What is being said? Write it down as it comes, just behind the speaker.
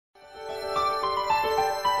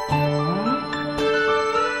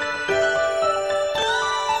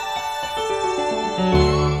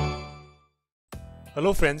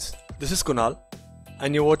Hello friends, this is Kunal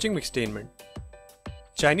and you're watching Mixtainment.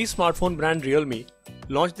 Chinese smartphone brand Realme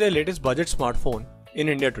launched their latest budget smartphone in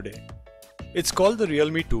India today. It's called the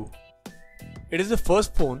Realme 2. It is the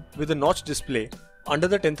first phone with a notch display under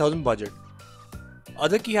the 10,000 budget.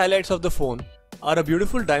 Other key highlights of the phone are a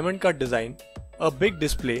beautiful diamond cut design, a big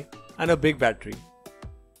display and a big battery.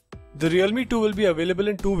 The Realme 2 will be available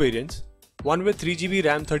in two variants, one with 3GB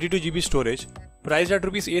RAM 32GB storage priced at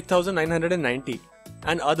Rs 8,990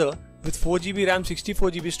 and other with 4GB RAM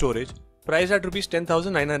 64GB storage priced at Rs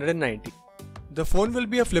 10,990. The phone will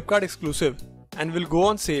be a Flipkart exclusive and will go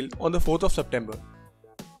on sale on the 4th of September.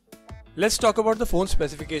 Let's talk about the phone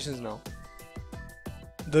specifications now.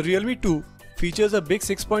 The Realme 2 features a big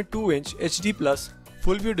 6.2-inch HD Plus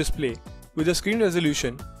full view display with a screen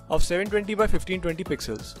resolution of 720 by 1520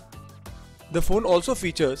 pixels. The phone also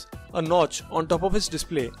features a notch on top of its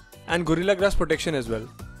display and Gorilla Glass protection as well,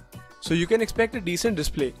 so you can expect a decent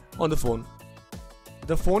display on the phone.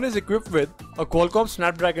 The phone is equipped with a Qualcomm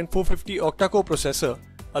Snapdragon 450 octa-core processor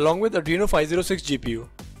along with Adreno 506 GPU,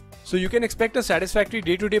 so you can expect a satisfactory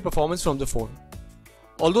day-to-day performance from the phone.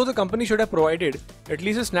 Although the company should have provided at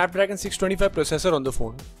least a Snapdragon 625 processor on the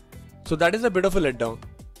phone, so that is a bit of a letdown.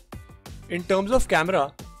 In terms of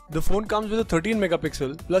camera, the phone comes with a 13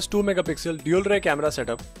 megapixel plus 2 megapixel dual rear camera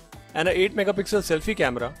setup and a 8 megapixel selfie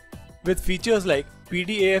camera with features like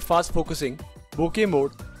PDAF fast focusing, bokeh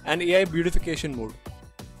mode and AI beautification mode.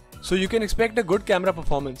 So you can expect a good camera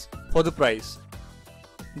performance for the price.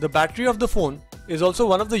 The battery of the phone is also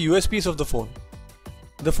one of the USPs of the phone.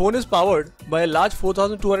 The phone is powered by a large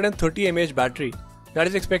 4230 mAh battery that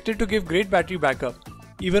is expected to give great battery backup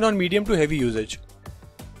even on medium to heavy usage.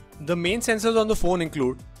 The main sensors on the phone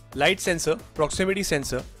include light sensor, proximity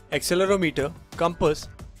sensor, accelerometer, compass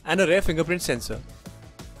and a rear fingerprint sensor.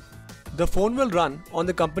 The phone will run on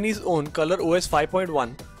the company's own Color OS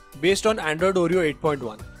 5.1 based on Android Oreo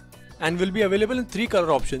 8.1 and will be available in three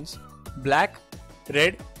color options: black,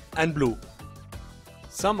 red and blue.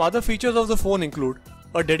 Some other features of the phone include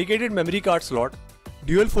a dedicated memory card slot,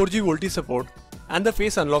 dual 4G VoLTE support and the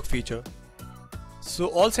face unlock feature. So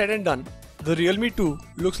all said and done, the Realme 2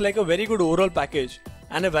 looks like a very good overall package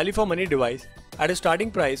and a value for money device at a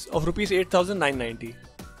starting price of Rs 8,990.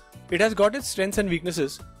 It has got its strengths and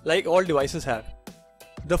weaknesses like all devices have.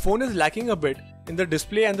 The phone is lacking a bit in the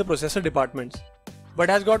display and the processor departments, but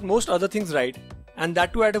has got most other things right, and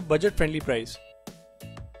that too at a budget friendly price.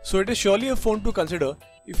 So it is surely a phone to consider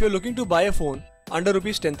if you are looking to buy a phone under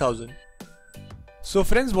Rs 10,000. So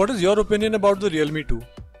friends, what is your opinion about the Realme 2?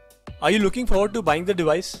 Are you looking forward to buying the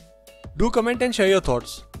device? Do comment and share your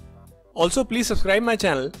thoughts. Also please subscribe my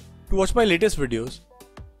channel to watch my latest videos.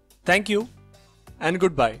 Thank you and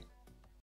goodbye.